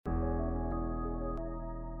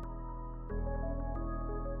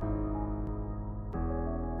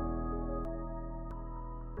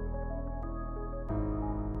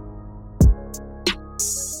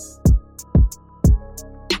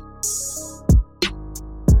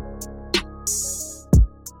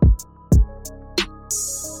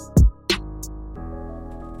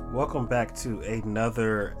Welcome back to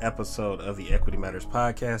another episode of the Equity Matters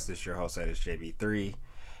podcast. This is your host, that is JB3,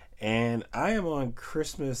 and I am on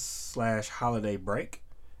Christmas/holiday break,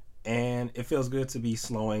 and it feels good to be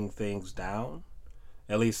slowing things down,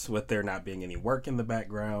 at least with there not being any work in the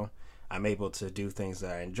background. I'm able to do things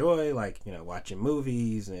that I enjoy, like, watching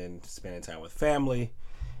movies and spending time with family.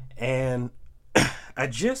 And I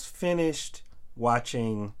just finished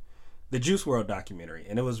watching the Juice World documentary,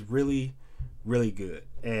 and it was really, really good.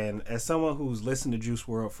 And as someone who's listened to Juice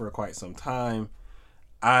World for quite some time,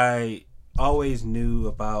 I always knew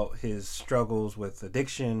about his struggles with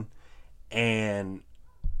addiction and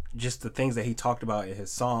just the things that he talked about in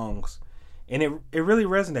his songs. And it really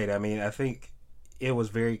resonated. I mean, I think it was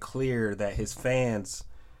very clear that his fans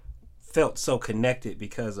felt so connected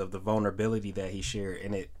because of the vulnerability that he shared.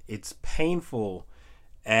 And it's painful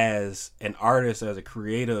as an artist, as a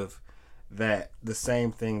creative, that the same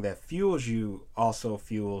thing that fuels you also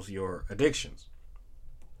fuels your addictions.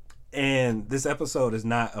 And this episode is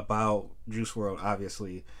not about Juice World,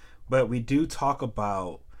 obviously, but we do talk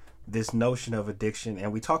about this notion of addiction,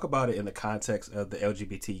 and we talk about it in the context of the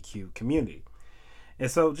LGBTQ community. And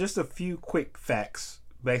so just a few quick facts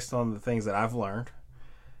based on the things that I've learned.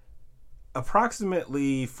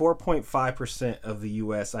 Approximately 4.5% of the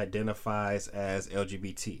US identifies as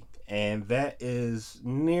LGBT, and that is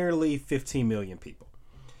nearly 15 million people.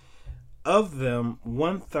 Of them,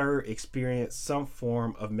 1/3 experience some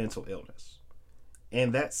form of mental illness,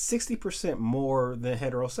 and that's 60% more than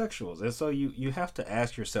heterosexuals. And so you have to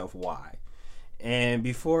ask yourself why. And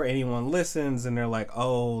before anyone listens and they're like,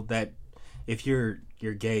 oh, that if you're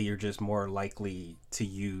gay, you're just more likely to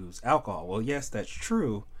use alcohol. Well, yes, that's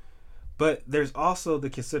true, but there's also the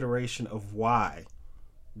consideration of why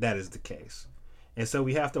that is the case. And so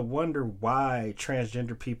we have to wonder why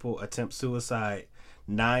transgender people attempt suicide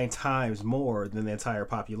 9 times more than the entire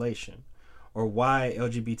population, or why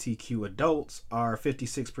LGBTQ adults are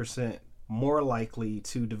 56% more likely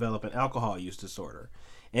to develop an alcohol use disorder.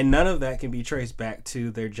 And none of that can be traced back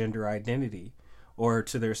to their gender identity or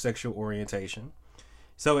to their sexual orientation.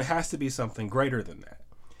 So it has to be something greater than that.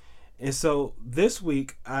 And so this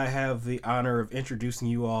week, I have the honor of introducing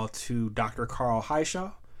you all to Dr. Carl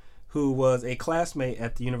Highshaw, who was a classmate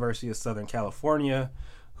at the University of Southern California,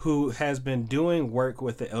 who has been doing work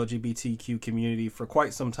with the LGBTQ community for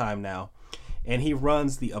quite some time now. And he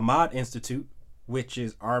runs the Ahmad Institute, which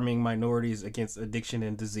is arming minorities against addiction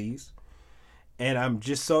and disease. And I'm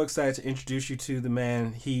just so excited to introduce you to the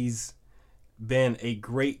man. He's been a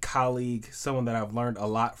great colleague, someone that I've learned a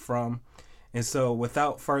lot from. And so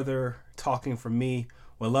without further talking from me,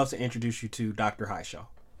 would love to introduce you to Dr. Highshaw.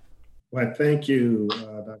 Well, thank you,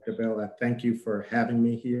 Dr. Bell. I thank you for having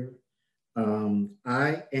me here. I'm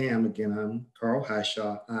Carl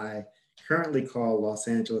Highshaw. I currently call Los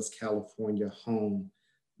Angeles, California home,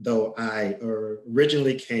 though I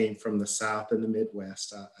originally came from the South and the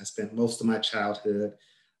Midwest. I spent most of my childhood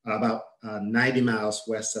about 90 miles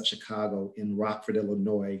west of Chicago in Rockford,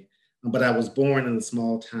 Illinois. But I was born in a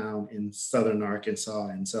small town in southern Arkansas.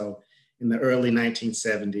 And so in the early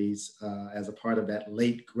 1970s, as a part of that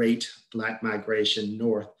late, great Black migration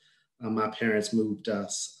north, my parents moved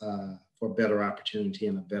us for better opportunity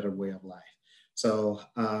and a better way of life. So,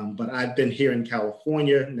 but I've been here in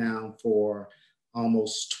California now for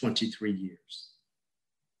almost 23 years.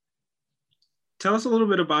 Tell us a little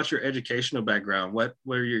bit about your educational background. What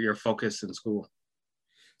were your focus in school?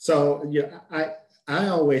 So, yeah, I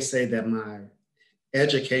always say that my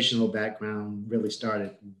educational background really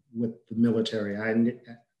started with the military.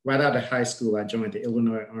 Right out of high school, I joined the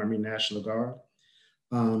Illinois Army National Guard.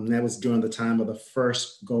 That was during the time of the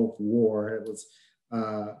first Gulf War. It was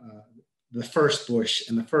the first Bush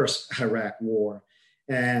and the first Iraq War.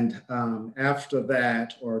 And after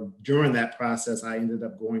that, or during that process, I ended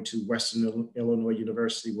up going to Western Illinois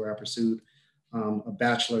University, where I pursued a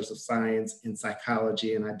bachelor's of science in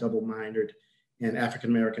psychology, and I double minored in African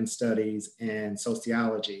American studies and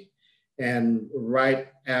sociology. And right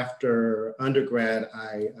after undergrad,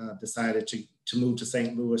 I decided to move to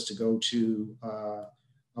St. Louis to go to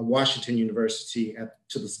Washington University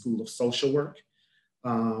to the School of Social Work.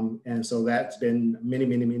 And so that's been many,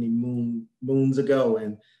 many, many moons ago.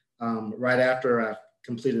 And right after I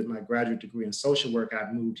completed my graduate degree in social work,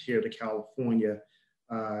 I moved here to California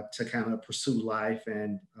to kind of pursue life,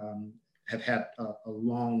 and have had a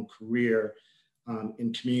long career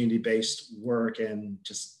in community-based work and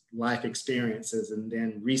just life experiences. And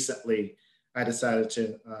then recently, I decided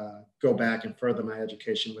to go back and further my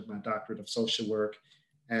education with my doctorate of social work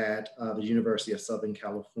at the University of Southern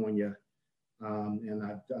California. And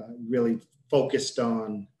I've really focused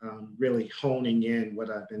on really honing in what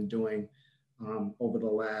I've been doing over the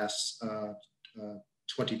last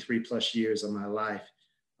 23 plus years of my life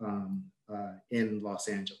in Los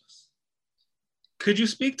Angeles. Could you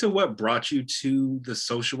speak to what brought you to the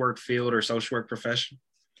social work field or social work profession?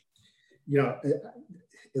 You know,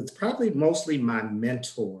 it's probably mostly my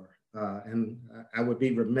mentor. And I would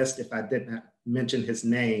be remiss if I did not mention his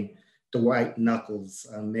name, Dwight Knuckles.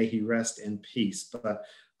 May he rest in peace. But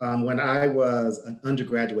when I was an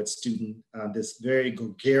undergraduate student, this very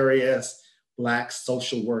gregarious Black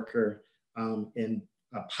social worker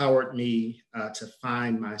empowered me to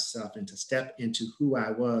find myself and to step into who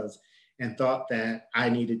I was, and thought that I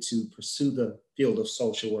needed to pursue the field of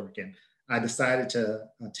social work. And I decided to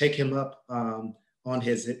take him up on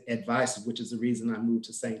his advice, which is the reason I moved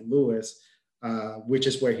to St. Louis, which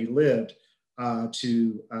is where he lived,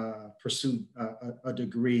 to pursue a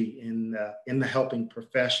degree in the helping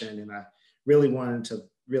profession. And I really wanted to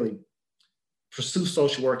really pursue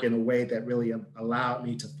social work in a way that really allowed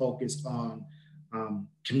me to focus on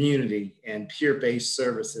community and peer-based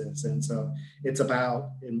services. And so it's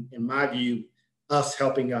about, in my view, us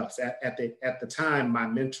helping us. At the time, my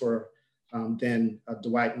mentor, then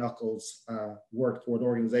Dwight Knuckles, worked for an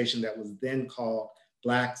organization that was then called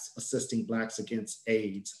Blacks Assisting Blacks Against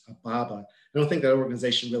AIDS, BABA. I don't think that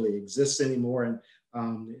organization really exists anymore.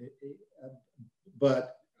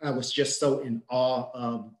 But I was just so in awe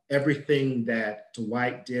of everything that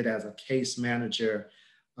Dwight did as a case manager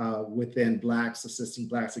within Blacks Assisting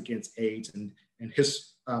Blacks Against AIDS, and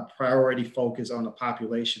his priority focus on a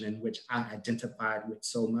population in which I identified with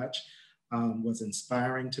so much was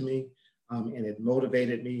inspiring to me, and it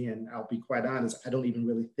motivated me. And I'll be quite honest, I don't even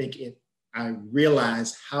really think I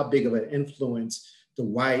realized how big of an influence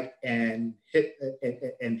Dwight and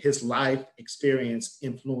his life experience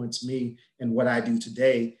influenced me in what I do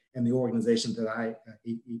today and the organization that I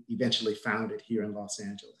eventually founded here in Los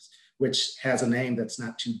Angeles, which has a name that's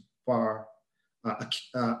not too far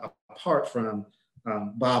apart from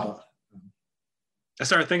BABA. I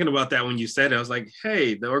started thinking about that when you said it. I was like,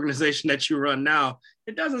 hey, the organization that you run now,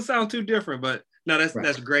 it doesn't sound too different, but no,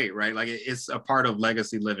 that's great, right? Like it's a part of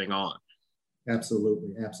legacy living on.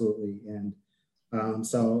 Absolutely, absolutely. And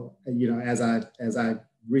so, you know, as I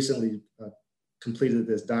recently completed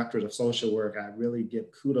this doctorate of social work, I really give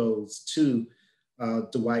kudos to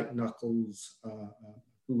Dwight Knuckles,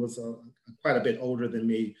 who was quite a bit older than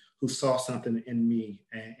me, who saw something in me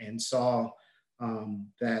and saw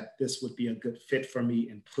that this would be a good fit for me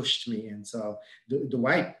and pushed me. And so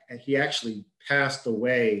Dwight, he actually passed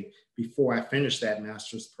away before I finished that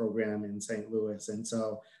master's program in St. Louis. And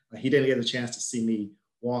so he didn't get a chance to see me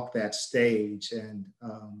walk that stage. And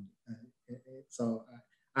so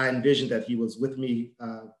I envisioned that he was with me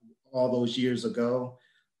all those years ago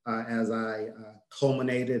as I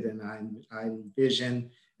culminated, and I envisioned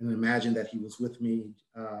and imagined that he was with me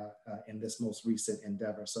in this most recent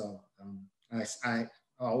endeavor. So I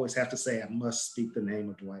always have to say I must speak the name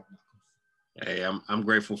of Dwight Knuckles. Hey, I'm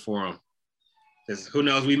grateful for him. Because who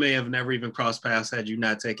knows, we may have never even crossed paths had you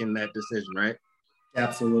not taken that decision, right?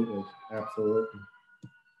 Absolutely, absolutely.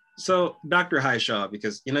 So, Dr. Highshaw,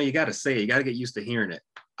 because you got to say it, you got to get used to hearing it.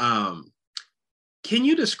 Can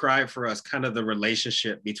you describe for us kind of the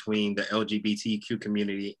relationship between the LGBTQ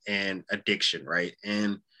community and addiction, right?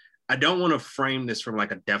 And I don't want to frame this from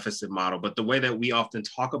like a deficit model, but the way that we often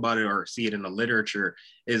talk about it or see it in the literature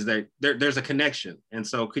is that there's a connection. And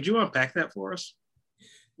so could you unpack that for us?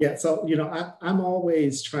 Yeah, so, I'm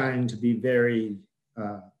always trying to be very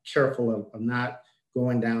careful of not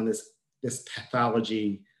going down this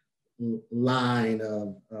pathology line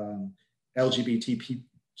of LGBTQ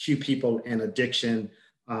people and addiction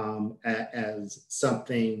as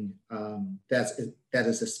something that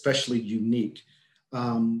is especially unique.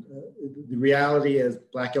 The reality is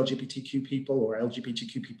Black LGBTQ people, or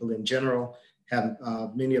LGBTQ people in general, have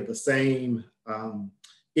many of the same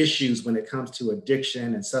issues when it comes to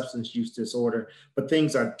addiction and substance use disorder, but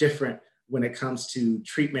things are different when it comes to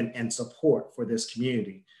treatment and support for this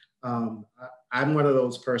community. I'm one of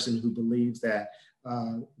those persons who believes that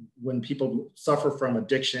when people suffer from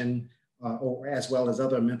addiction or as well as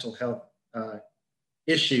other mental health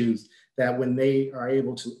issues, that when they are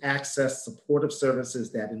able to access supportive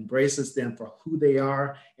services that embraces them for who they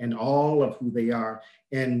are and all of who they are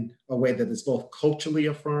in a way that is both culturally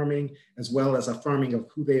affirming as well as affirming of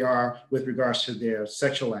who they are with regards to their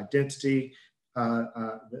sexual identity,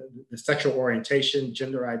 the sexual orientation,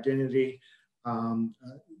 gender identity.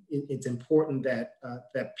 It's important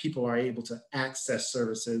that people are able to access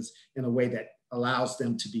services in a way that allows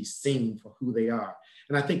them to be seen for who they are.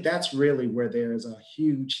 And I think that's really where there is a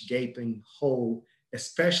huge gaping hole,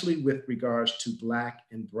 especially with regards to Black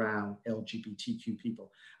and brown LGBTQ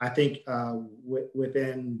people. I think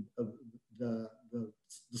within the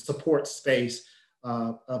support space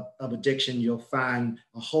of addiction, you'll find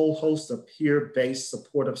a whole host of peer-based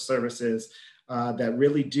supportive services that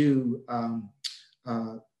really do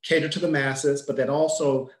cater to the masses, but that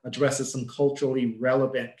also addresses some culturally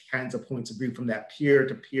relevant kinds of points of view from that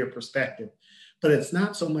peer-to-peer perspective. But it's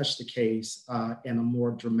not so much the case in a more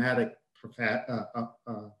dramatic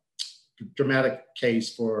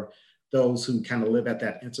case for those who kind of live at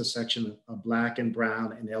that intersection of Black and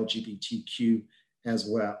brown and LGBTQ as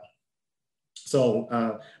well.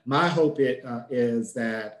 So my hope is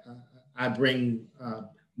that I bring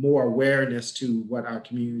more awareness to what our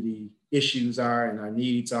community issues are and our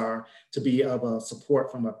needs are, to be of a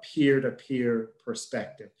support from a peer-to-peer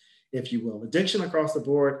perspective, if you will. Addiction across the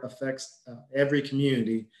board affects every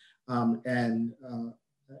community, and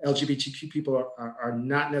LGBTQ people are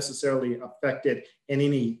not necessarily affected in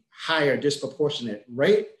any higher disproportionate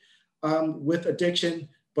rate with addiction,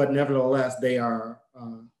 but nevertheless, they are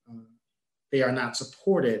not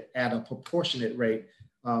supported at a proportionate rate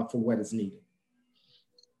for what is needed.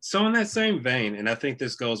 So in that same vein, and I think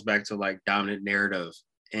this goes back to like dominant narrative,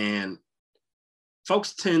 and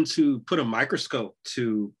folks tend to put a microscope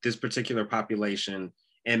to this particular population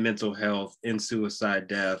and mental health, in suicide,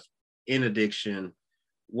 death, in addiction.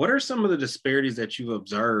 What are some of the disparities that you've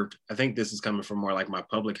observed? I think this is coming from more like my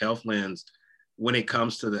public health lens when it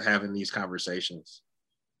comes to having these conversations.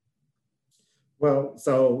 Well,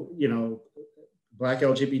 so, Black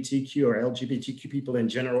LGBTQ or LGBTQ people in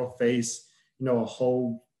general face, a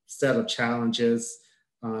whole set of challenges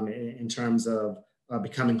in terms of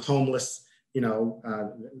becoming homeless,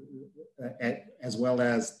 as well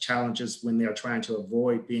as challenges when they're trying to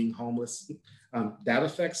avoid being homeless. That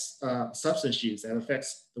affects substance use. That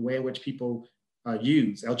affects the way in which people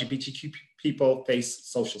use. LGBTQ people face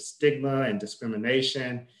social stigma and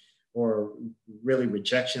discrimination, or really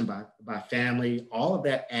rejection by family. All of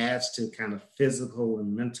that adds to kind of physical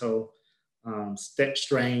and mental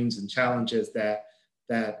strains and challenges that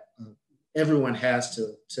everyone has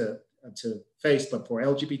to face. But for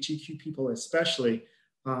LGBTQ people especially,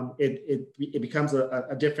 it becomes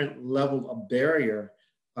a different level of barrier.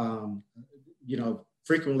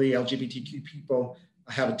 Frequently LGBTQ people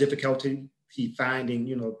have a difficulty finding,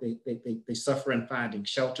 they suffer in finding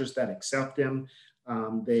shelters that accept them.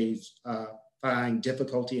 They find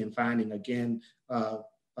difficulty in finding, again,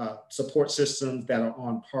 support systems that are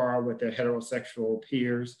on par with their heterosexual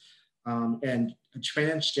peers. And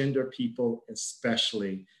transgender people,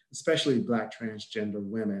 especially Black transgender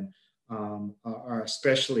women, are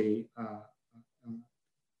especially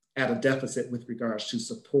at a deficit with regards to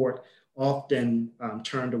support, often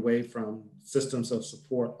turned away from systems of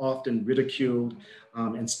support, often ridiculed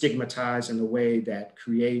and stigmatized in a way that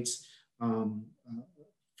creates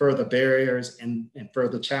further barriers and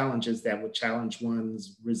further challenges that would challenge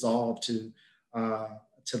one's resolve to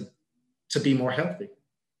be more healthy.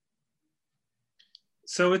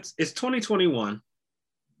 So it's 2021.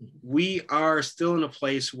 We are still in a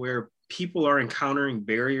place where people are encountering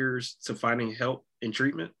barriers to finding help and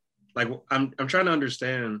treatment. Like, I'm trying to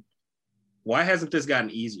understand, why hasn't this gotten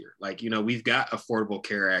easier? Like, we've got Affordable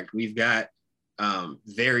Care Act, we've got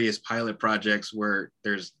various pilot projects where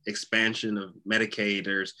there's expansion of Medicaid,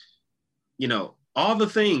 there's, all the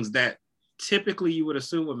things that typically you would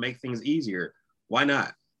assume would make things easier. Why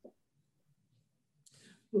not?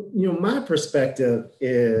 My perspective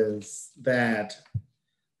is that,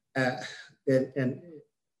 and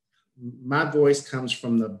my voice comes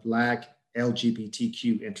from the Black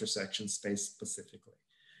LGBTQ intersection space specifically.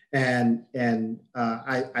 And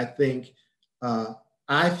I think,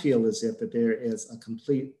 I feel as if that there is a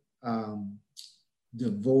complete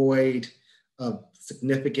devoid of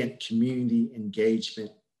significant community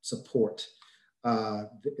engagement support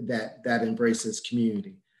that embraces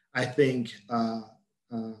community. I think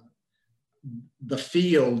the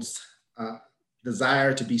field's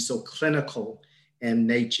desire to be so clinical in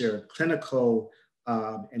nature, clinical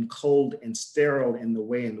and cold and sterile in the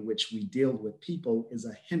way in which we deal with people is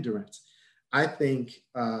a hindrance. I think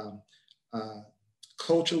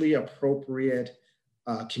culturally appropriate,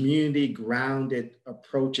 community grounded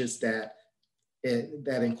approaches that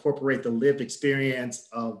incorporate the lived experience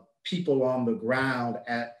of people on the ground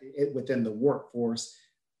within the workforce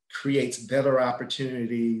creates better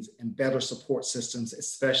opportunities and better support systems,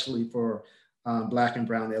 especially for Black and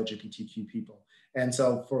brown LGBTQ people. And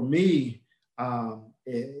so for me,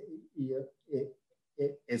 it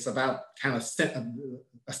it's about kind of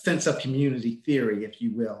a sense of community theory, if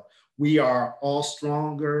you will. We are all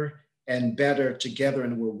stronger and better together,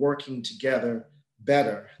 and we're working together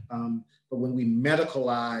better. But when we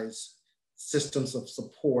medicalize systems of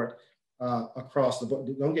support across the board,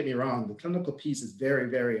 don't get me wrong, the clinical piece is very,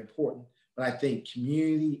 very important. But I think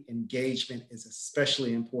community engagement is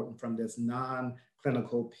especially important from this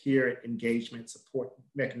non-clinical peer engagement support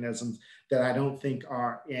mechanisms that I don't think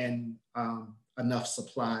are in enough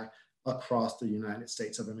supply across the United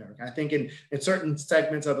States of America. I think in certain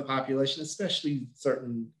segments of the population, especially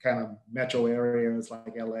certain kind of metro areas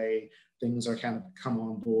like LA, things are kind of come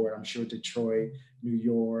on board. I'm sure Detroit, New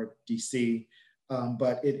York, DC.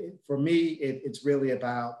 But for me, it's really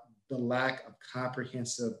about the lack of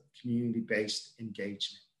comprehensive community-based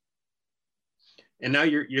engagement. And now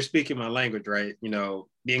you're speaking my language, right? You know,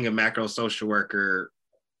 being a macro social worker,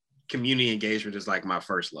 community engagement is like my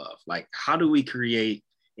first love. Like, how do we create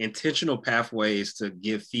intentional pathways to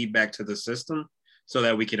give feedback to the system so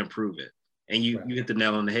that we can improve it? And you hit the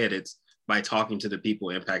nail on the head. It's by talking to the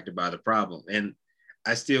people impacted by the problem. And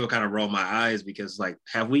I still kind of roll my eyes because, like,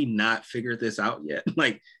 have we not figured this out yet?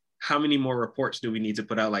 Like, how many more reports do we need to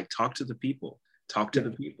put out? Like, talk to the people, talk to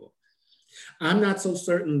the people. I'm not so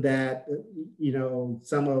certain that,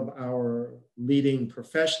 some of our leading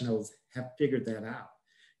professionals have figured that out.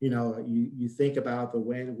 You think about the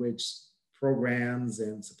way in which programs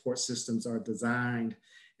and support systems are designed,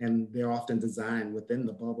 and they're often designed within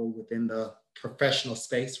the bubble, within the professional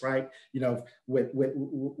space, right?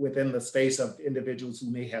 Within the space of individuals who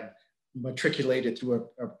may have matriculated through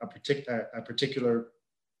a particular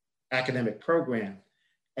academic program.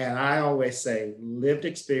 And I always say lived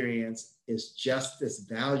experience is just as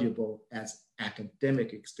valuable as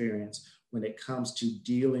academic experience when it comes to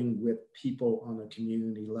dealing with people on a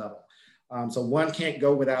community level. So one can't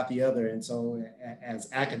go without the other. And so as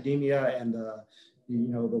academia and the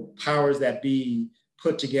powers that be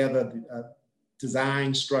put together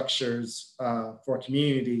design structures for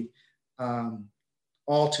community,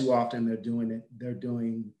 all too often they're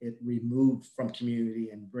doing it removed from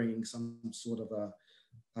community and bringing some sort of a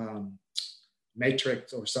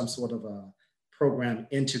matrix or some sort of a program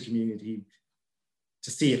into community to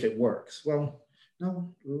see if it works. Well,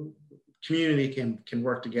 no, community can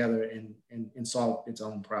work together and solve its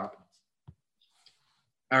own problems.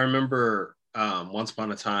 I remember once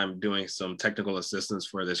upon a time doing some technical assistance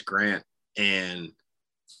for this grant, and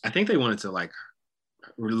I think they wanted to like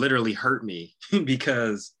literally hurt me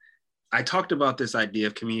because I talked about this idea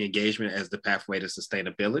of community engagement as the pathway to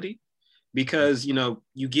sustainability. Because,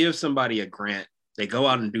 you give somebody a grant, they go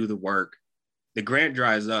out and do the work, the grant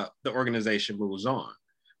dries up, the organization moves on.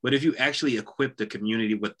 But if you actually equip the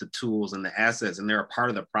community with the tools and the assets, and they're a part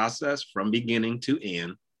of the process from beginning to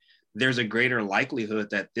end, there's a greater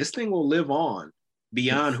likelihood that this thing will live on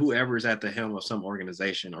beyond whoever's at the helm of some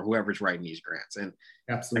organization or whoever's writing these grants. And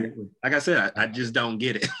absolutely, like I said, I just don't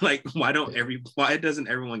get it. Like, why doesn't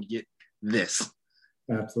everyone get this?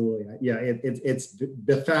 Absolutely. Yeah, it's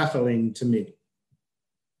befuddling to me.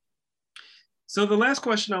 So the last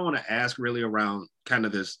question I want to ask really around kind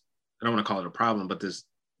of this, I don't want to call it a problem, but this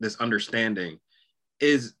understanding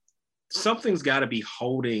is something's got to be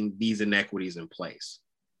holding these inequities in place.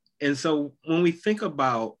 And so when we think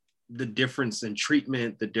about the difference in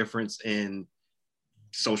treatment, the difference in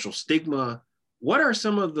social stigma, what are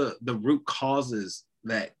some of the root causes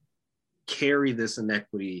that carry this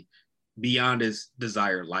inequity beyond its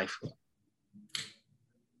desired life?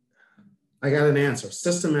 I got an answer.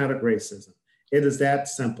 Systematic racism. It is that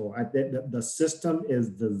simple. The system is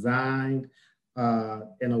designed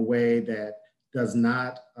in a way that does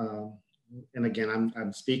not, and again,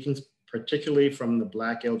 I'm speaking particularly from the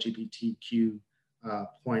Black LGBTQ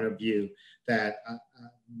point of view, that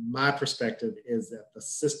my perspective is that the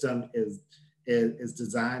system is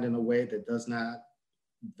designed in a way that does not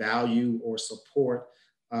value or support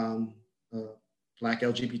Black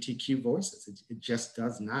LGBTQ voices. It just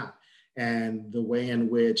does not. And the way in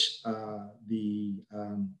which the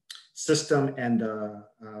system and the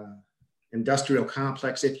industrial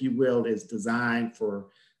complex, if you will, is designed for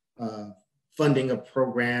funding of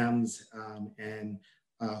programs and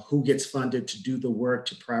who gets funded to do the work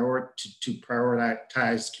to prioritize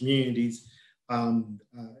communities,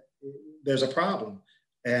 there's a problem.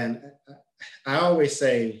 And I always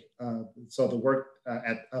say, so the work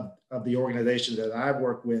of the organization that I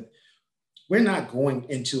work with, we're not going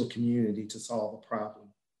into a community to solve a problem.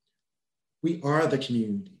 We are the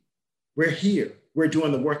community. We're here. We're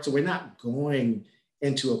doing the work, so we're not going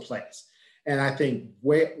into a place. And I think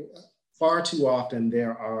far too often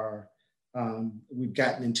we've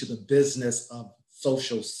gotten into the business of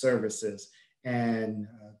social services and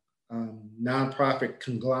nonprofit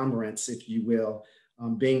conglomerates, if you will,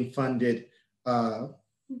 being funded,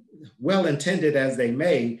 well intended as they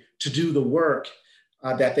may, to do the work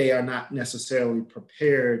that they are not necessarily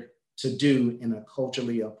prepared to do in a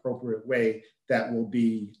culturally appropriate way that will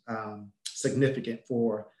be significant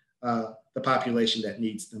for the population that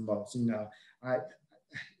needs the most. You know, I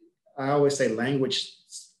always say language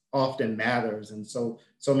often matters, and so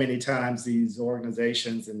many times these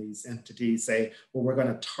organizations and these entities say, well, we're going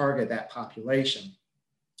to target that population.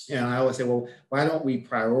 And I always say, well, why don't we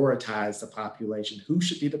prioritize the population? Who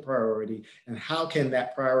should be the priority, and how can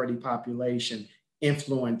that priority population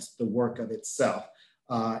influence the work of itself?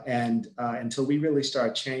 And until we really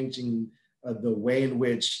start changing the way in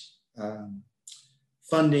which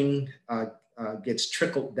funding gets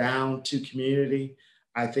trickled down to community,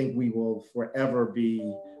 I think we will forever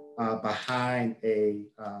be behind a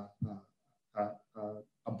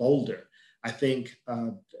boulder. I think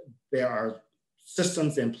there are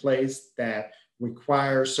systems in place that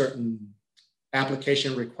require certain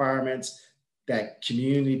application requirements that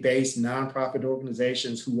community-based nonprofit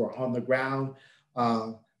organizations who are on the ground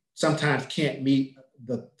sometimes can't meet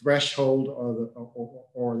the threshold,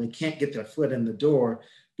 or they can't get their foot in the door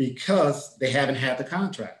because they haven't had the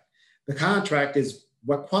contract. The contract is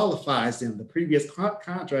what qualifies them. The previous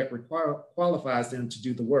contract qualifies them to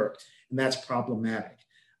do the work, and that's problematic.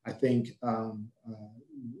 I think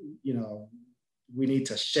you know, we need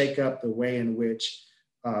to shake up the way in which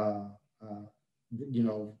you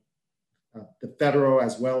know, the federal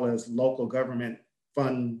as well as local government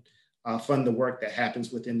fund the work that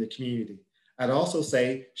happens within the community. I'd also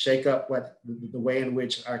say shake up the way in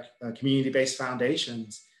which our community-based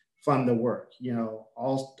foundations fund the work. You know,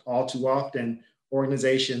 all too often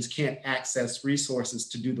organizations can't access resources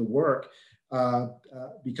to do the work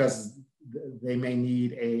because they may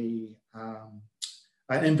need an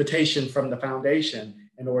invitation from the foundation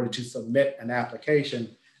in order to submit an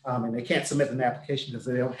application. And they can't submit an application because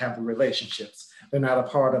they don't have the relationships. They're not a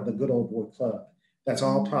part of the good old boy club. That's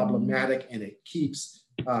all problematic, and it keeps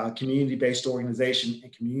community-based organization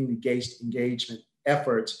and community-based engagement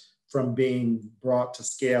efforts from being brought to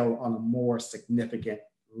scale on a more significant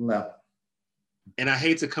level. And I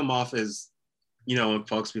hate to come off as, you know, when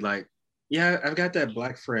folks be like, yeah, I've got that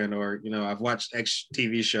Black friend, or, you know, I've watched X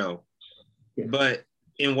TV show. Yeah. But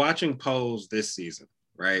in watching Pose this season,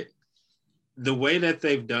 right, the way that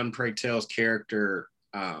they've done Pray Tell's character,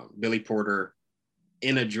 Billy Porter,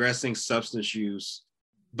 in addressing substance use,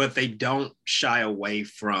 but they don't shy away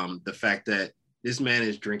from the fact that this man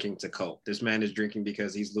is drinking to cope. This man is drinking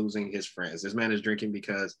because he's losing his friends. This man is drinking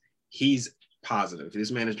because he's positive. This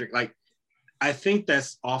man is drinking. Like, I think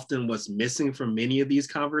that's often what's missing from many of these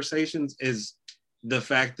conversations is the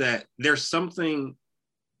fact that there's something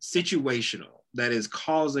situational that is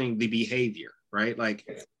causing the behavior, right?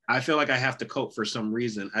 Like, I feel like I have to cope for some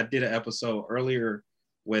reason. I did an episode earlier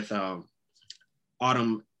with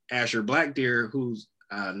Autumn Asher Blackdeer, who's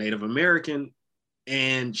Native American,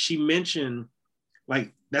 and she mentioned,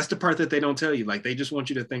 like, that's the part that they don't tell you. Like, they just want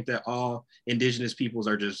you to think that all indigenous peoples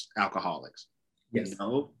are just alcoholics. Yes. You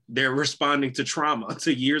know, they're responding to trauma,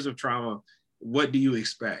 to years of trauma. What do you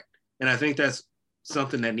expect? And I think that's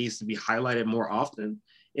something that needs to be highlighted more often.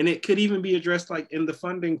 And it could even be addressed, like, in the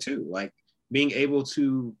funding too, like being able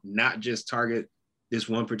to not just target this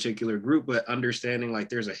one particular group, but understanding, like,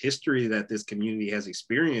 there's a history that this community has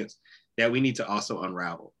experienced that we need to also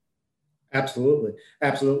unravel. Absolutely.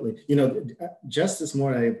 Absolutely. You know, just this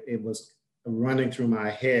morning, it was running through my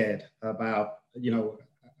head about, you know,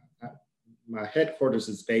 my headquarters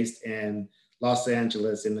is based in Los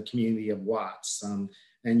Angeles in the community of Watts.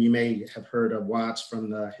 And you may have heard of Watts from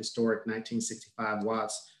the historic 1965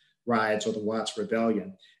 Watts riots or the Watts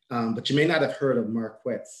Rebellion, but you may not have heard of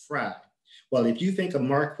Marquette Frye. Well, if you think of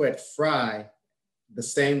Marquette Frye the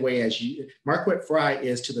same way as Marquette Frye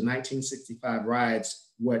is to the 1965 riots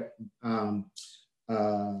what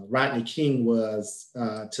Rodney King was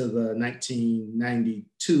to the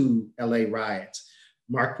 1992 LA riots.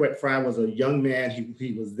 Marquette Frye was a young man.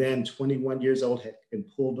 He was then 21 years old, had been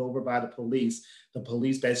pulled over by the police. The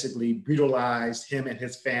police basically brutalized him and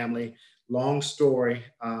his family. Long story,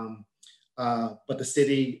 but the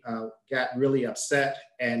city got really upset,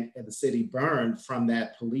 and the city burned from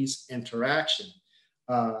that police interaction.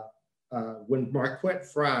 When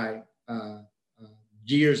Marquette Frye,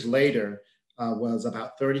 years later, was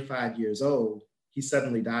about 35 years old, he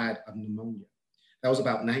suddenly died of pneumonia. That was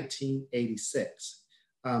about 1986.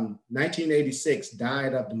 1986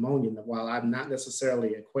 died of pneumonia. While I'm not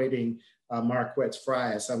necessarily equating Marquette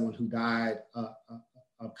Frye as someone who died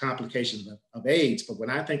complications of AIDS. But when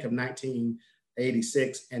I think of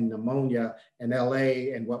 1986 and pneumonia in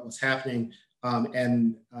LA and what was happening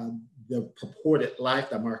and the purported life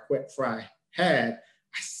that Marquette Fry had,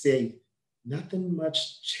 I say nothing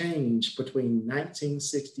much changed between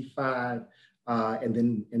 1965 and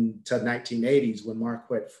then into 1980s when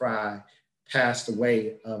Marquette Fry passed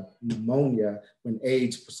away of pneumonia when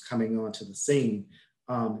AIDS was coming onto the scene,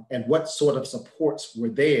 and what sort of supports were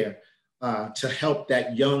there to help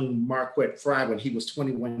that young Marquette Fry when he was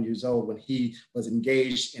 21 years old, when he was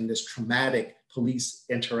engaged in this traumatic police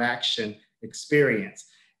interaction experience.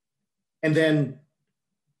 And then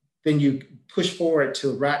you push forward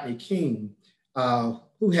to Rodney King,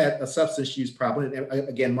 who had a substance use problem. And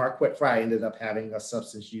again, Marquette Fry ended up having a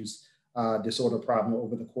substance use disorder problem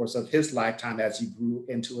over the course of his lifetime as he grew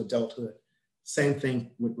into adulthood. Same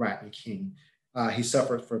thing with Rodney King. He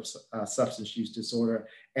suffered from substance use disorder.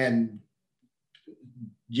 And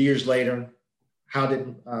years later, how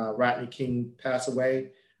did Rodney King pass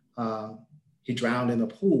away? He drowned in a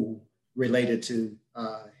pool related to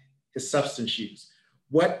his substance use.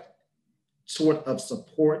 What sort of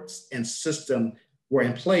supports and system were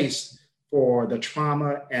in place for the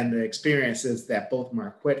trauma and the experiences that both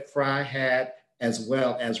Marquette Fry had, as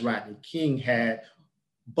well as Rodney King had,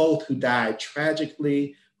 both who died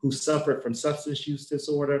tragically, who suffered from substance use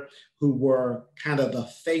disorder, who were kind of the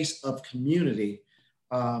face of community,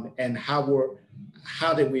 and how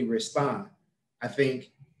did we respond? I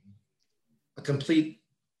think a complete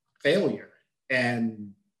failure.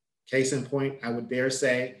 And case in point, I would dare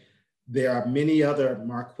say, there are many other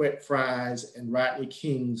Marquette Frys and Rodney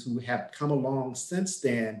Kings who have come along since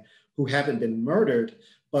then, who haven't been murdered,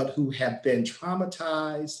 but who have been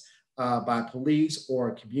traumatized by police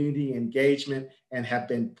or community engagement and have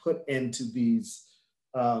been put into these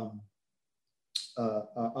a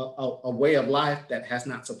way of life that has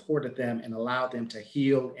not supported them and allowed them to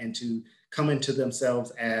heal and to come into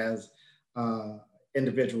themselves as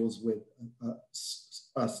individuals with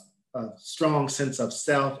a strong sense of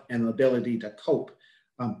self and ability to cope.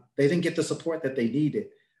 They didn't get the support that they needed.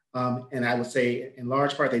 And I would say in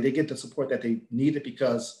large part, they did get the support that they needed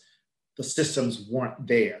because the systems weren't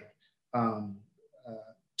there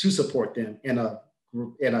to support them in a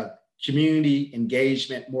community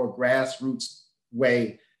engagement, more grassroots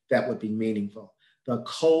way that would be meaningful. The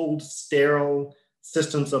cold, sterile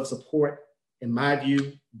systems of support, in my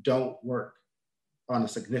view, don't work on a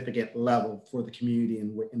significant level for the community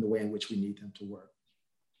in the way in which we need them to work.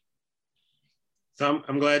 So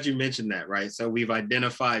I'm glad you mentioned that, right? So we've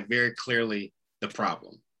identified very clearly the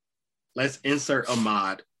problem. Let's insert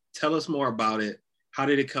Ahmad. Tell us more about it. How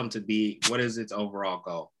did it come to be? What is its overall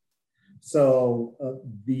goal? So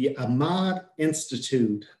the Ahmad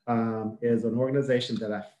Institute is an organization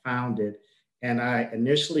that I founded, and I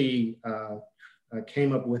initially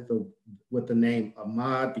came up with the name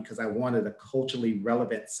Ahmad because I wanted a culturally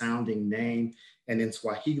relevant sounding name, and in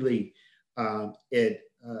Swahili, it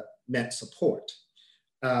meant support.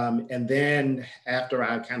 And then after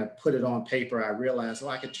I kind of put it on paper, I realized,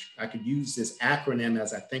 I could use this acronym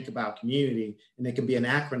as I think about community, and it can be an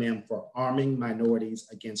acronym for Arming Minorities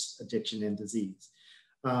Against Addiction and Disease.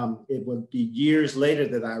 It would be years later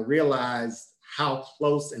that I realized how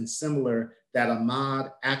close and similar that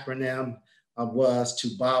Ahmad acronym was to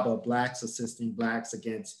BABA, Blacks Assisting Blacks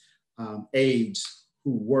Against AIDS,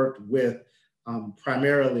 who worked with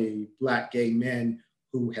primarily Black gay men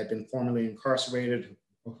who had been formerly incarcerated,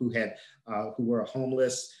 who were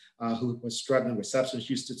homeless, who were struggling with substance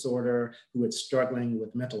use disorder, who were struggling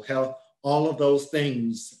with mental health, all of those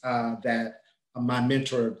things that my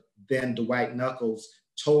mentor, then Dwight Knuckles,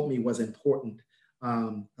 told me was important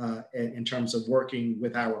in terms of working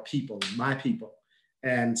with our people, my people.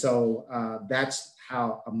 And so that's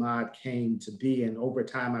how Ahmad came to be. And over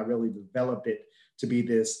time, I really developed it to be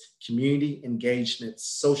this community engagement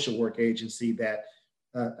social work agency that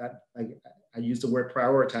I use the word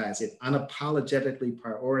prioritize. It unapologetically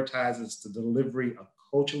prioritizes the delivery of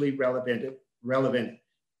culturally relevant,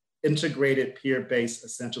 integrated, peer-based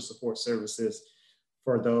essential support services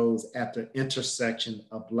for those at the intersection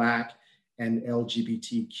of Black and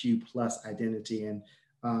LGBTQ plus identity. And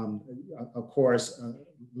of course,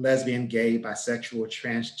 lesbian, gay, bisexual,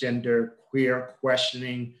 transgender, queer,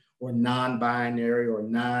 questioning, or non-binary or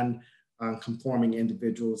non-conforming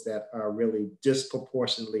individuals that are really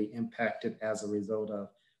disproportionately impacted as a result of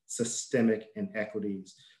systemic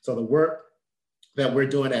inequities. So the work that we're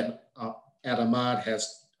doing at Ahmad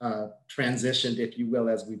has transitioned, if you will,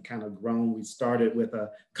 as we've kind of grown. We started with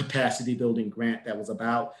a capacity building grant that was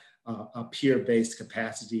about a peer-based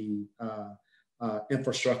capacity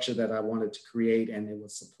infrastructure that I wanted to create, and it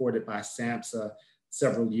was supported by SAMHSA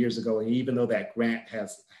several years ago. And even though that grant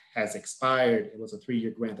has expired, it was a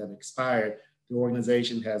 3-year grant that expired, the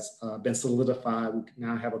organization has been solidified. We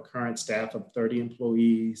now have a current staff of 30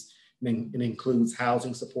 employees. And it includes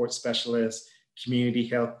housing support specialists, community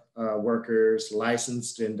health workers,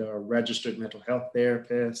 licensed and registered mental health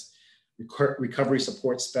therapists, recovery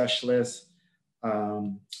support specialists,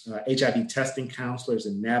 HIV testing counselors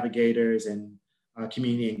and navigators, and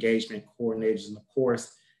community engagement coordinators, and of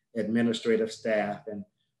course, administrative staff. And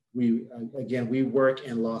we work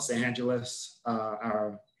in Los Angeles.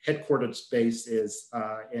 Our headquartered space is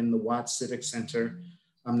in the Watts Civic Center.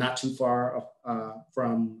 Not too far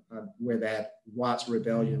from where that Watts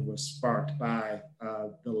Rebellion was sparked by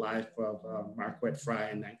the life of Marquette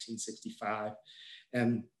Frye in 1965.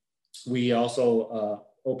 And we also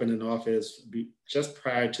opened an office just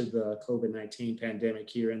prior to the COVID-19 pandemic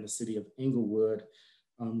here in the city of Inglewood,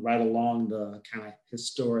 right along the kind of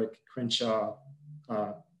historic Crenshaw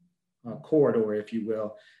corridor, if you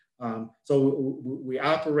will. So we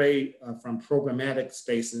operate from programmatic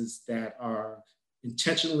spaces that are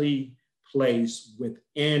intentionally placed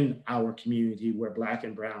within our community where Black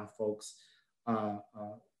and Brown folks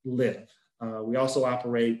live. We also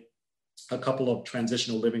operate a couple of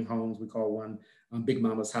transitional living homes. We call one Big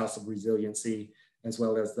Mama's House of Resiliency, as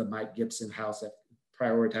well as the Mike Gibson House that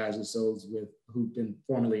prioritizes those who've been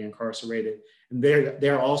formerly incarcerated. And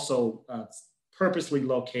they're also purposely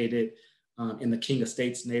located in the King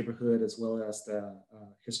Estates neighborhood, as well as the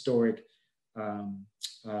historic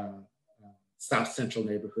South Central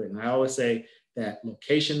neighborhood. And I always say that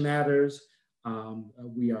location matters.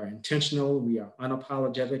 We are intentional, we are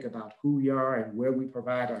unapologetic about who we are and where we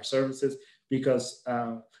provide our services, because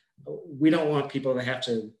we don't want people to have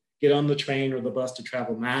to get on the train or the bus to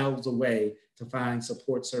travel miles away to find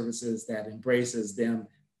support services that embraces them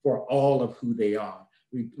for all of who they are.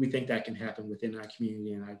 We think that can happen within our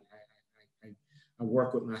community, and I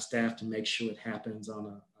work with my staff to make sure it happens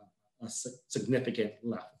on a significant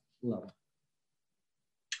level.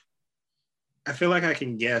 I feel like I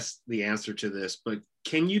can guess the answer to this, but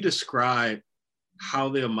can you describe how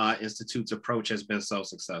the Ahmad Institute's approach has been so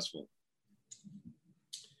successful?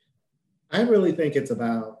 I really think it's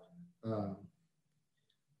about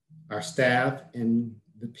our staff and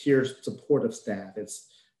the peer supportive staff. It's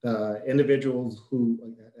the individuals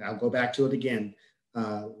who, I'll go back to it again,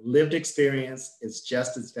 lived experience is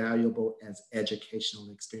just as valuable as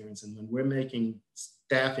educational experience. And when we're making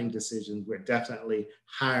staffing decisions, we're definitely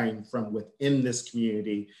hiring from within this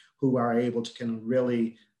community who are able to kind of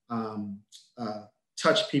really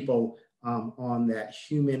touch people on that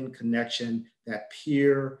human connection, that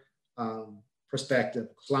peer perspective.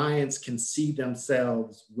 Clients can see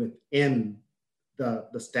themselves within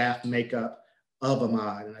the staff makeup of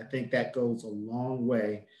Ahmad. And I think that goes a long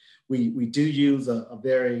way. We do use a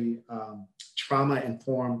very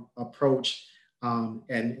trauma-informed approach,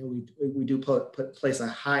 and we do place a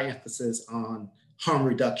high emphasis on harm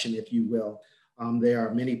reduction, if you will. There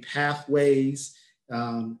are many pathways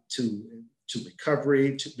to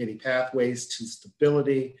recovery, many pathways to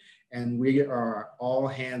stability, and we are all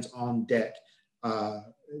hands on deck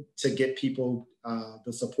to get people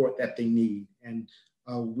the support that they need. And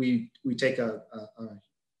we take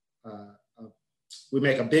we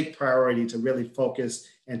make a big priority to really focus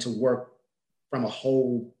and to work from a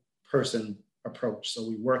whole person approach. So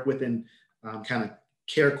we work within kind of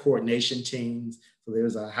care coordination teams. So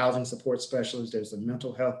there's a housing support specialist, there's a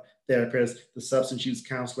mental health therapist, the substance use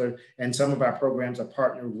counselor, and some of our programs are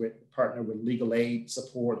partner with legal aid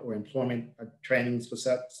support or employment training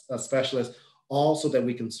specialists, all so that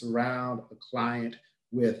we can surround a client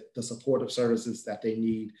with the supportive services that they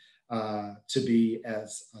need to be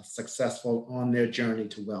as successful on their journey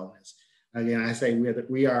to wellness. Again, I say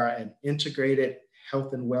we are an integrated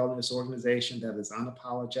health and wellness organization that is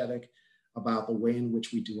unapologetic about the way in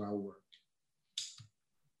which we do our work.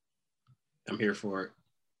 I'm here for it.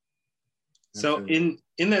 So in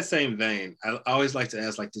that same vein, I always like to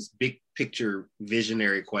ask like this big picture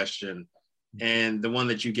visionary question. And the one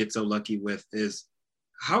that you get so lucky with is,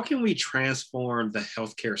 how can we transform the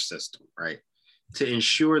healthcare system, right, to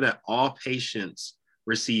ensure that all patients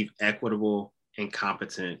receive equitable and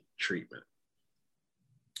competent treatment?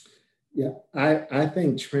 Yeah, I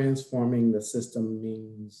think transforming the system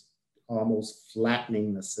means almost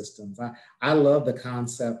flattening the systems. I love the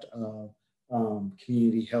concept of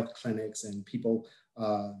community health clinics and people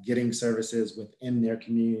getting services within their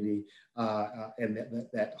community and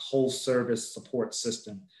that whole service support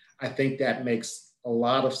system. I think that makes a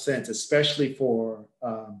lot of sense, especially for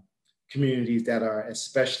communities that are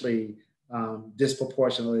especially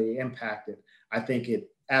disproportionately impacted. I think it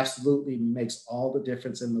absolutely makes all the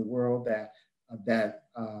difference in the world that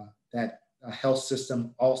a health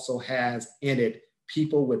system also has in it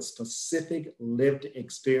people with specific lived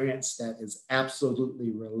experience that is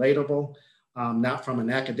absolutely relatable, not from an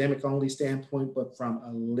academic only standpoint, but from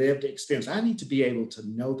a lived experience. I need to be able to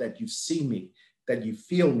know that you see me, that you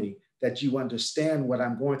feel me, that you understand what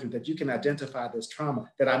I'm going through, that you can identify this trauma,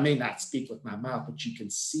 that I may not speak with my mouth, but you can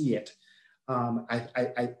see it.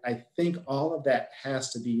 I think all of that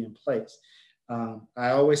has to be in place.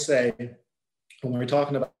 I always say, when we're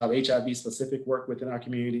talking about HIV specific work within our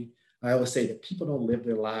community, I always say that people don't live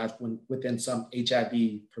their lives within some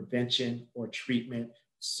HIV prevention or treatment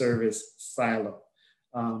service silo.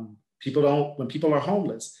 When people are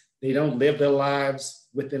homeless, they don't live their lives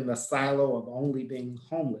within the silo of only being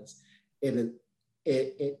homeless. An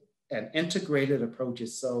integrated approach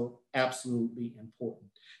is so absolutely important.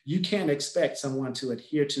 You can't expect someone to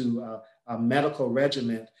adhere to a medical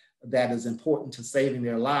regimen that is important to saving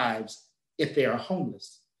their lives if they are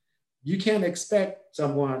homeless. You can't expect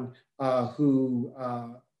someone who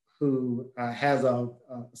has a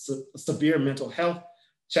severe mental health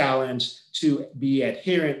challenge to be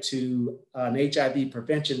adherent to an HIV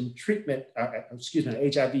prevention treatment,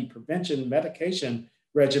 an HIV prevention medication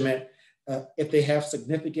regimen if they have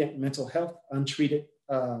significant mental health untreated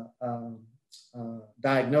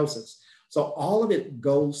diagnosis. So all of it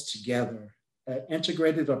goes together. An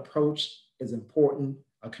integrated approach is important.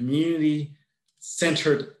 A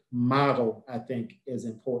community-centered model, I think, is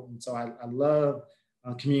important. So I love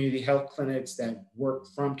community health clinics that work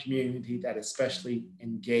from community, that especially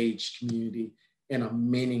engage community in a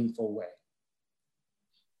meaningful way.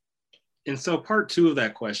 And so part two of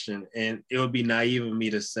that question, and it would be naive of me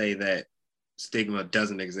to say that stigma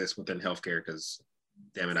doesn't exist within healthcare, because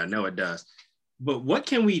damn it, I know it does. But what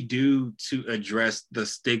can we do to address the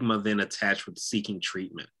stigma then attached with seeking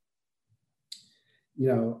treatment? You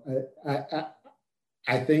know,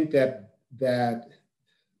 I think that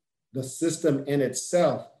the system in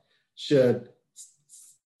itself should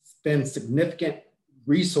spend significant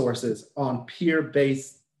resources on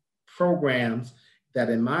peer-based programs that,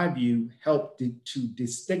 in my view, help to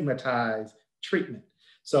destigmatize treatment.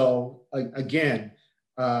 So again,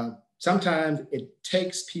 sometimes it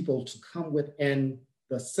takes people to come within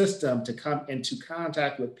the system, to come into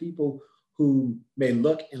contact with people who may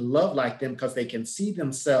look and love like them because they can see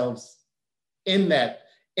themselves in that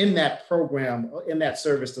program, in that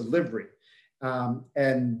service delivery.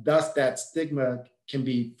 And thus that stigma can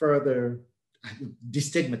be further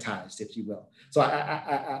destigmatized, if you will. So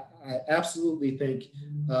I absolutely think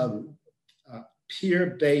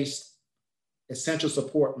peer-based essential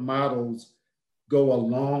support models go a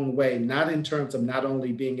long way, not in terms of not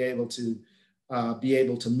only being able to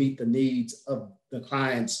meet the needs of the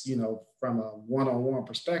clients, you know, from a one-on-one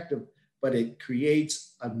perspective, but it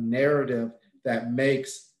creates a narrative that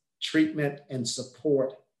makes treatment and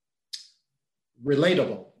support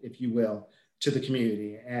relatable, if you will, to the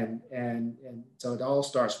community. And so it all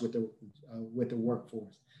starts with the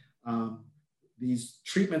workforce. These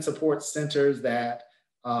treatment support centers that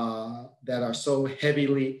are so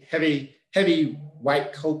heavy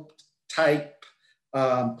white coat type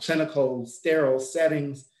clinical sterile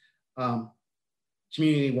settings,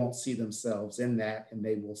 community won't see themselves in that, and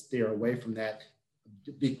they will steer away from that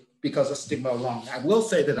because of stigma alone. I will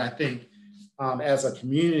say that I think as a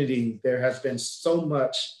community, there has been so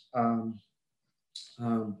much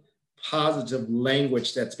positive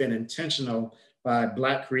language that's been intentional by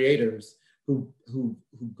Black creators who've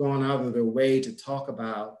gone out of their way to talk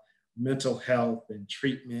about mental health and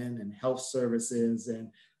treatment and health services.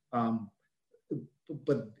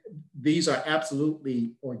 But these are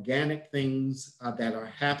absolutely organic things that are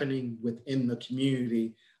happening within the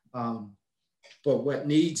community. But what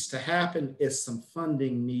needs to happen is some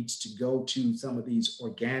funding needs to go to some of these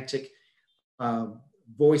organic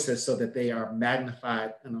voices so that they are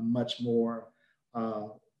magnified in a much more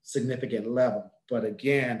significant level. But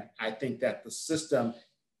again, I think that the system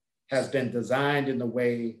has been designed in a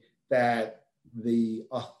way that the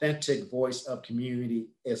authentic voice of community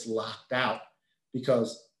is locked out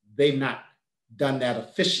because they've not done that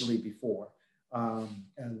officially before.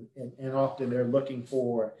 And often they're looking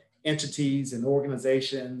for entities and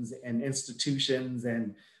organizations and institutions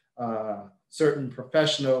and certain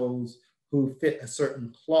professionals who fit a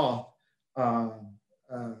certain cloth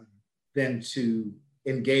than to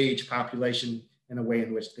engage population in a way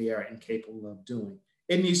in which they are incapable of doing.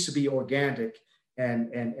 It needs to be organic,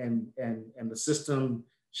 and the system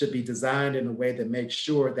should be designed in a way that makes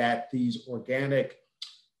sure that these organic,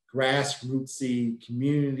 grassrootsy,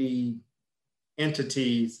 community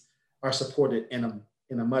entities are supported in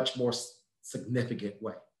a much more significant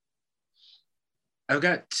way. I've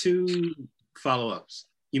got two follow-ups.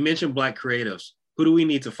 You mentioned Black creatives. Who do we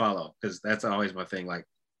need to follow? Because that's always my thing. Like,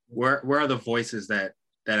 where are the voices that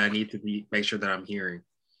I need to make sure that I'm hearing?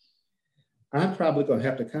 I'm probably going to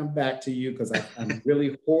have to come back to you because I'm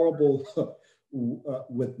really horrible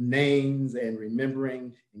with names and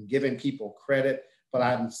remembering and giving people credit. But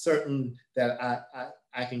I'm certain that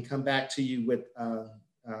I can come back to you with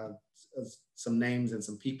some names and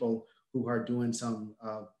some people who are doing some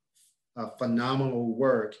phenomenal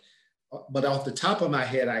work. But off the top of my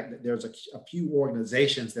head, there's a few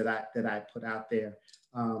organizations that I put out there.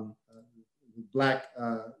 Black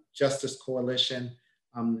Justice Coalition,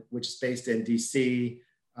 which is based in DC.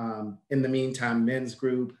 In the Meantime Men's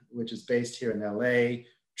Group, which is based here in LA.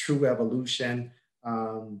 True Evolution,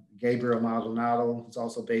 Gabriel Maldonado, who's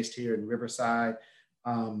also based here in Riverside.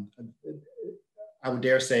 I would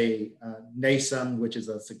dare say NASM, which is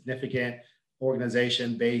a significant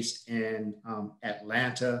organization based in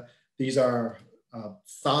Atlanta. These are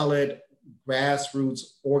solid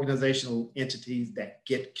grassroots organizational entities that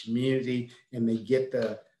get community and they get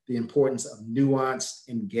the importance of nuanced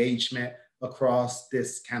engagement across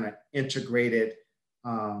this kind of integrated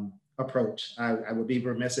approach. I would be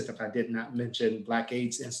remiss if I did not mention Black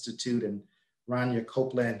AIDS Institute and Rania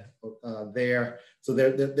Copeland there. So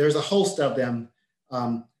there's a host of them,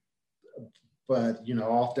 but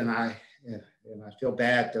often I feel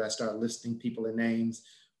bad that I start listing people and names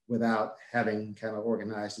without having kind of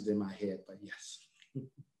organized it in my head, but yes.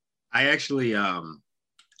 I actually,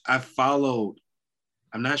 I followed,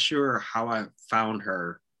 I'm not sure how I found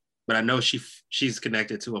her, but I know she's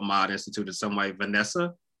connected to a Mod Institute in some way,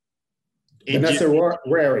 Vanessa.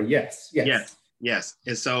 Wary, yes.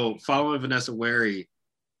 And so following Vanessa Wary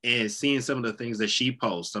and seeing some of the things that she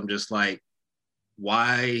posts, I'm just like,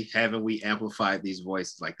 why haven't we amplified these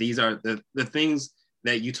voices? Like, these are the things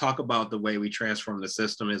that you talk about, the way we transform the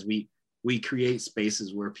system is we create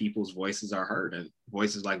spaces where people's voices are heard, and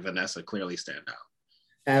voices like Vanessa clearly stand out.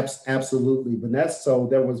 Absolutely, Vanessa. So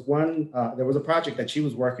there was a project that she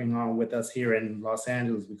was working on with us here in Los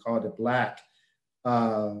Angeles. We called it Black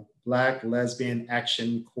Lesbian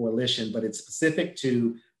Action Coalition, but it's specific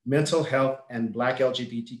to mental health and Black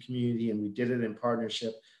LGBT community, and we did it in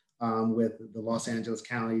partnership with the Los Angeles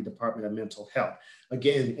County Department of Mental Health.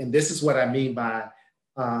 Again, and this is what I mean by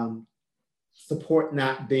support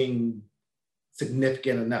not being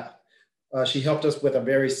significant enough. She helped us with a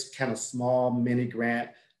very kind of small mini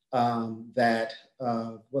grant that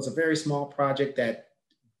was a very small project that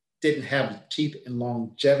didn't have teeth and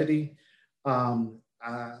longevity.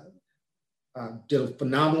 Did a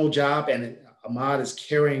phenomenal job, and Ahmad is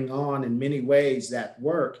carrying on in many ways that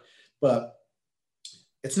work, but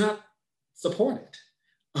it's not supported.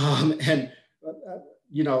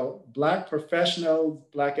 Black professionals,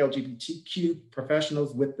 Black LGBTQ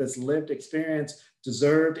professionals with this lived experience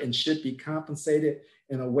deserved and should be compensated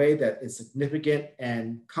in a way that is significant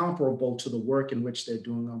and comparable to the work in which they're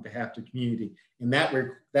doing on behalf of the community. And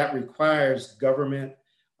that requires government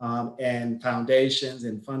and foundations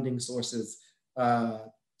and funding sources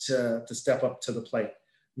to step up to the plate.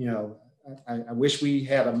 I wish we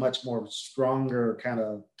had a much more stronger kind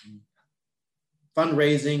of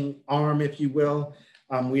fundraising arm, if you will.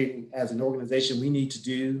 We, as an organization, we need to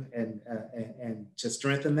do and to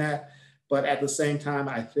strengthen that. But at the same time,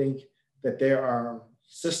 I think that there are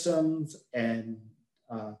systems and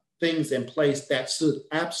things in place that should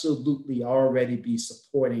absolutely already be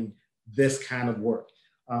supporting this kind of work.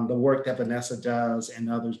 The work that Vanessa does and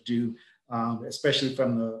others do, especially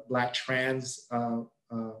from the Black trans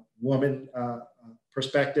woman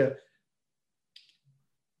perspective,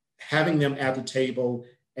 having them at the table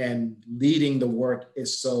and leading the work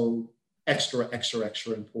is so extra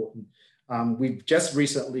important. We've just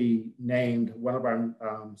recently named one of our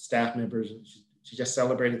staff members. She just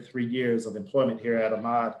celebrated 3 years of employment here at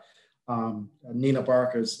Ahmad, Nina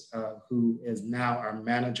Barkers, who is now our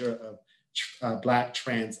manager of Black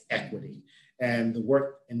trans equity. And the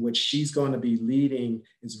work in which she's going to be leading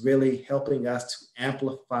is really helping us to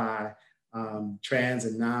amplify trans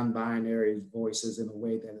and non-binary voices in a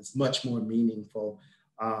way that is much more meaningful,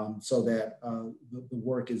 so that the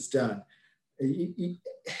work is done.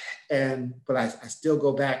 But I still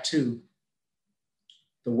go back to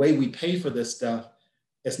the way we pay for this stuff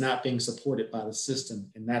is not being supported by the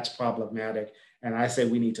system, and that's problematic. And I say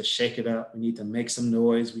we need to shake it up. We need to make some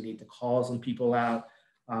noise. We need to call some people out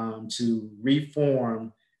to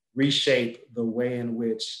reform, reshape the way in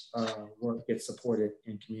which work gets supported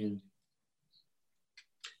in community.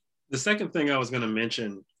 The second thing I was going to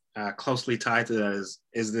mention closely tied to that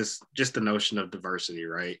is this just the notion of diversity,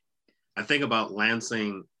 right? I think about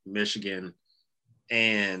Lansing, Michigan,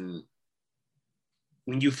 and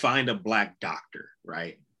when you find a Black doctor,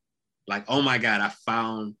 right? Like, oh my God, I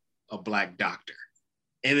found a Black doctor.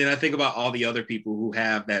 And then I think about all the other people who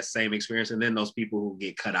have that same experience, and then those people who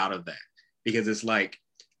get cut out of that. Because it's like,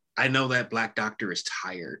 I know that Black doctor is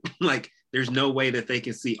tired. Like, there's no way that they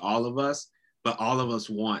can see all of us, but all of us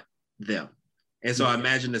want them. And so I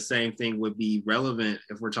imagine the same thing would be relevant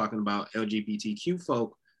if we're talking about LGBTQ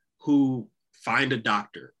folk who find a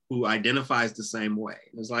doctor who identifies the same way.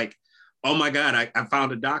 It's like, oh my God, I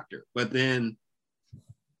found a doctor. But then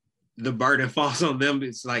the burden falls on them.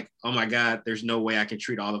 It's like, oh my God, there's no way I can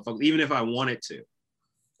treat all the folks, even if I wanted to.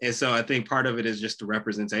 And so I think part of it is just the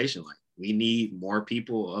representation. Like, we need more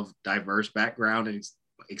people of diverse background and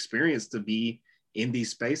experience to be in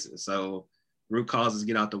these spaces. So root causes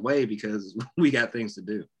get out the way because we got things to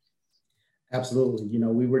do. Absolutely. You know,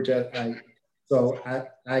 we were just,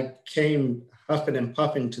 I came huffing and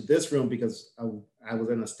puffing to this room because I was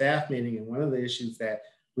in a staff meeting, and one of the issues that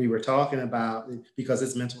we were talking about, because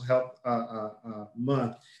it's mental health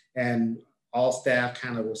month, and all staff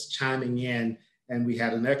kind of was chiming in, and we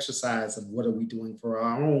had an exercise of what are we doing for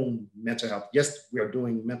our own mental health. Yes, we are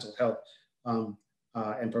doing mental health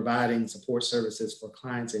and providing support services for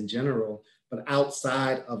clients in general, but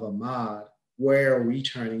outside of Ahmad, where are we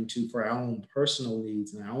turning to for our own personal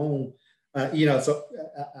needs and our own,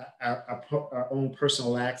 our own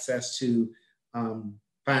personal access to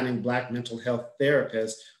finding Black mental health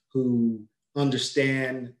therapists who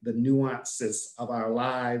understand the nuances of our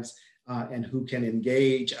lives and who can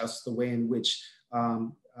engage us the way in which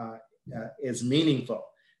is meaningful.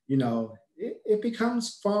 You know, it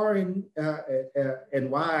becomes far and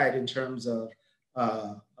wide in terms of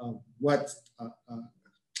what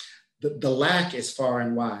the lack is far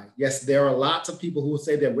and wide. Yes, there are lots of people who will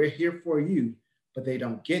say that we're here for you, but they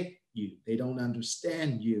don't get you. They don't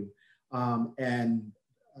understand you. And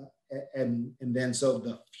then so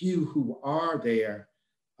the few who are there,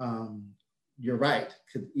 you're right,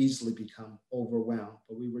 could easily become overwhelmed.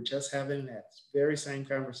 But we were just having that very same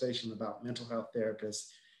conversation about mental health therapists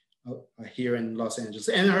here in Los Angeles.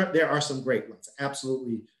 And there are some great ones,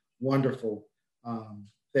 absolutely wonderful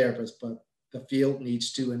therapists, but the field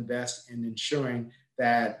needs to invest in ensuring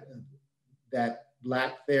that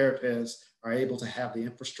Black therapists are able to have the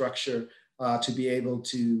infrastructure to be able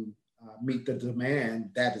to meet the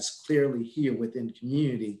demand that is clearly here within the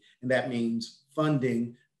community. And that means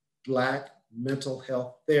funding Black mental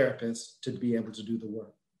health therapists to be able to do the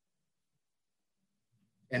work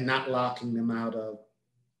and not locking them out of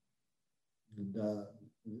the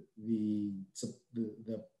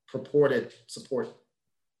purported support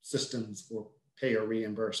systems for payer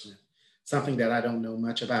reimbursement, something that I don't know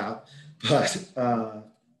much about, but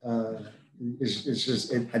I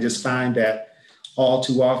just find that all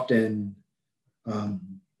too often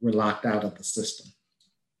we're locked out of the system.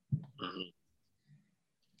 Mm-hmm.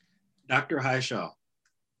 Dr. Highshaw,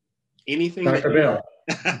 anything Dr. Bell.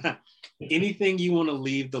 anything you want to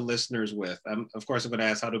leave the listeners with? Of course, I'm going to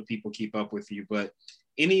ask how do people keep up with you, but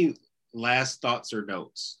any last thoughts or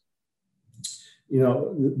notes? You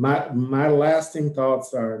know, my lasting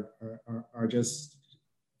thoughts are just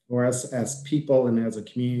for us as people and as a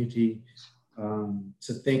community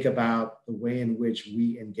to think about the way in which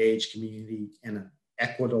we engage community in an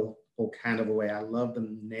equitable kind of a way. I love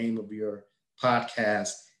the name of your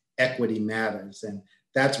podcast, Equity Matters. And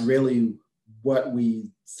that's really what we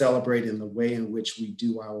celebrate in the way in which we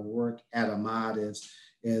do our work at Ahmad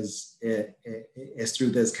is through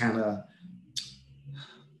this kind of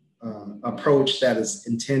approach that is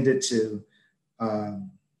intended to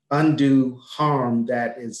undo harm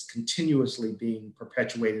that is continuously being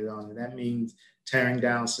perpetuated on. And that means tearing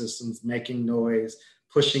down systems, making noise,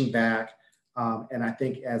 pushing back. And I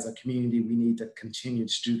think as a community, we need to continue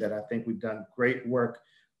to do that. I think we've done great work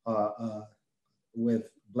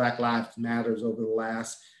with Black Lives Matters over the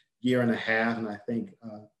last year and a half. And I think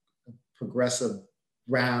progressive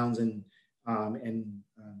rounds and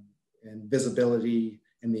visibility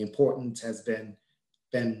and the importance has been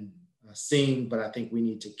seen, but I think we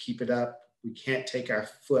need to keep it up. We can't take our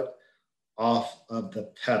foot off of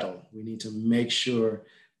the pedal. We need to make sure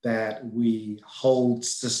that we hold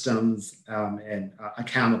systems and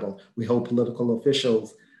accountable. We hold political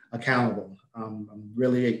officials accountable. I'm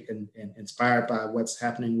really inspired by what's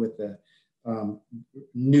happening with the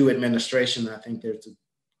new administration. I think there's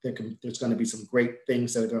going to be some great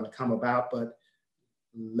things that are going to come about, but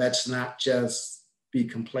let's not just be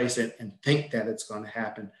complacent and think that it's going to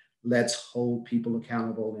happen. Let's hold people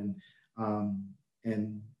accountable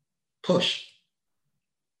and push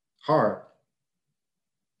hard.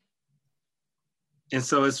 And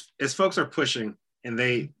so as folks are pushing and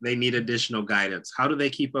they need additional guidance, how do they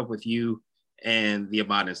keep up with you and the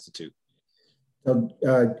Ahmad Institute? So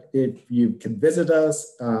if you can visit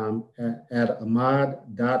us at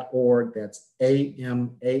ahmad.org, that's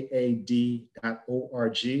AMAAD.org.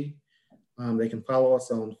 They can follow us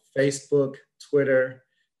on Facebook, Twitter,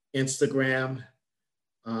 Instagram.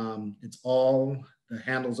 The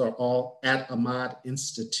handles are all at Ahmad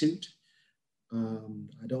Institute.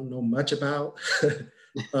 I don't know much about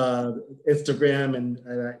Instagram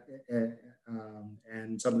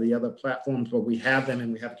and some of the other platforms, but we have them,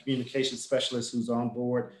 and we have a communication specialist who's on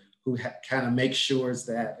board who kind of makes sure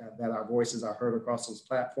that our voices are heard across those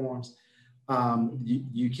platforms.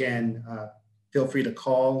 You can feel free to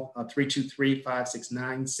call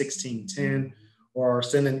 323-569-1610 or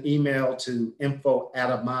send an email to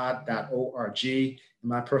info@ahmad.org. And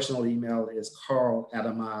my personal email is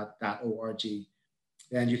carl@ahmad.org.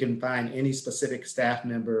 And you can find any specific staff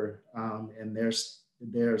member and their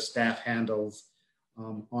staff handles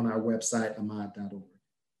on our website, ahmad.org.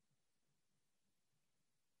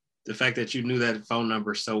 The fact that you knew that phone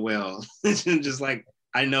number so well, just like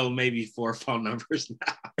I know maybe 4 phone numbers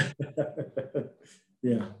now.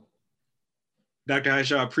 Yeah. Dr.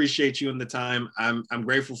 Highshaw, I appreciate you and the time. I'm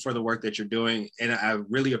grateful for the work that you're doing. And I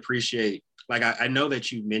really appreciate, like, I know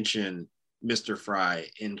that you mentioned Mr. Fry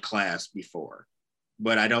in class before,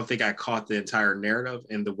 but I don't think I caught the entire narrative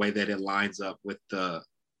and the way that it lines up with the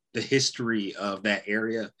history of that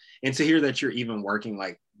area. And to hear that you're even working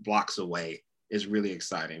like blocks away is really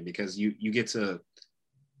exciting, because you get to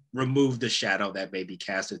remove the shadow that may be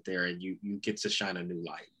casted there, and you get to shine a new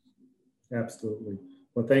light. Absolutely.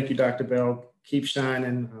 Well, thank you, Dr. Bell. Keep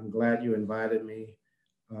shining. I'm glad you invited me.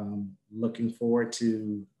 Looking forward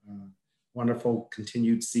to a wonderful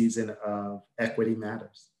continued season of Equity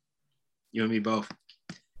Matters. You and me both.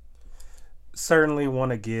 Certainly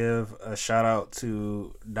want to give a shout out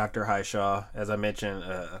to Dr. Highshaw, as I mentioned,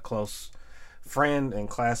 a close friend and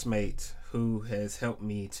classmate who has helped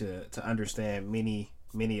me to understand many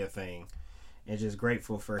a thing, and just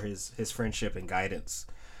grateful for his friendship and guidance.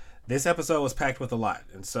 This episode was packed with a lot,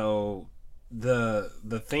 and so the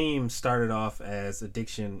theme started off as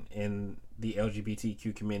addiction in the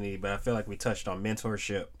LGBTQ community, but I feel like we touched on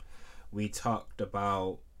mentorship. We talked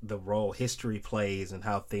about the role history plays and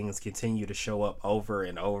how things continue to show up over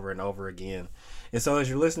and over and over again. And so as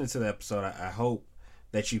you're listening to the episode, I hope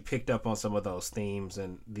that you picked up on some of those themes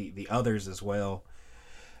and the others as well.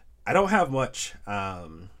 I don't have much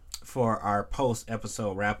for our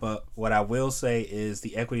post-episode wrap-up. What I will say is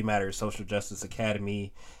the Equity Matters Social Justice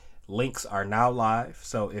Academy links are now live.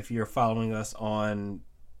 So if you're following us on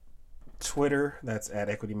Twitter, that's at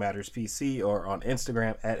Equity Matters PC, or on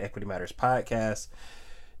Instagram at Equity Matters Podcast,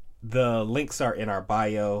 the links are in our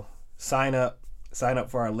bio. Sign up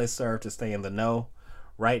for our listserv to stay in the know.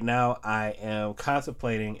 Right now, I am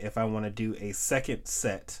contemplating if I want to do a second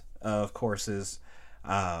set of courses.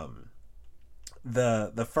 The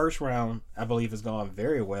first round, I believe, has gone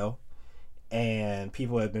very well, and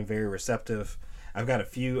people have been very receptive. I've got a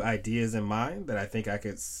few ideas in mind that I think I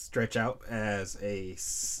could stretch out as a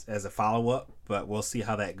follow-up, but we'll see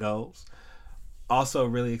how that goes. Also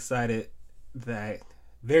really excited that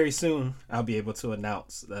very soon I'll be able to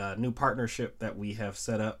announce the new partnership that we have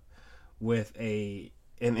set up with an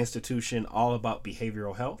institution all about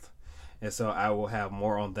behavioral health. And so I will have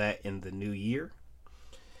more on that in the new year.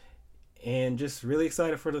 And just really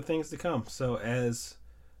excited for the things to come. So as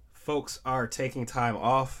folks are taking time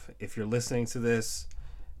off, if you're listening to this,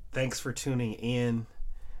 thanks for tuning in.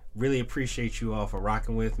 Really appreciate you all for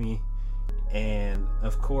rocking with me. And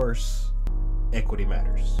of course, Equity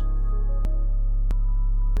Matters.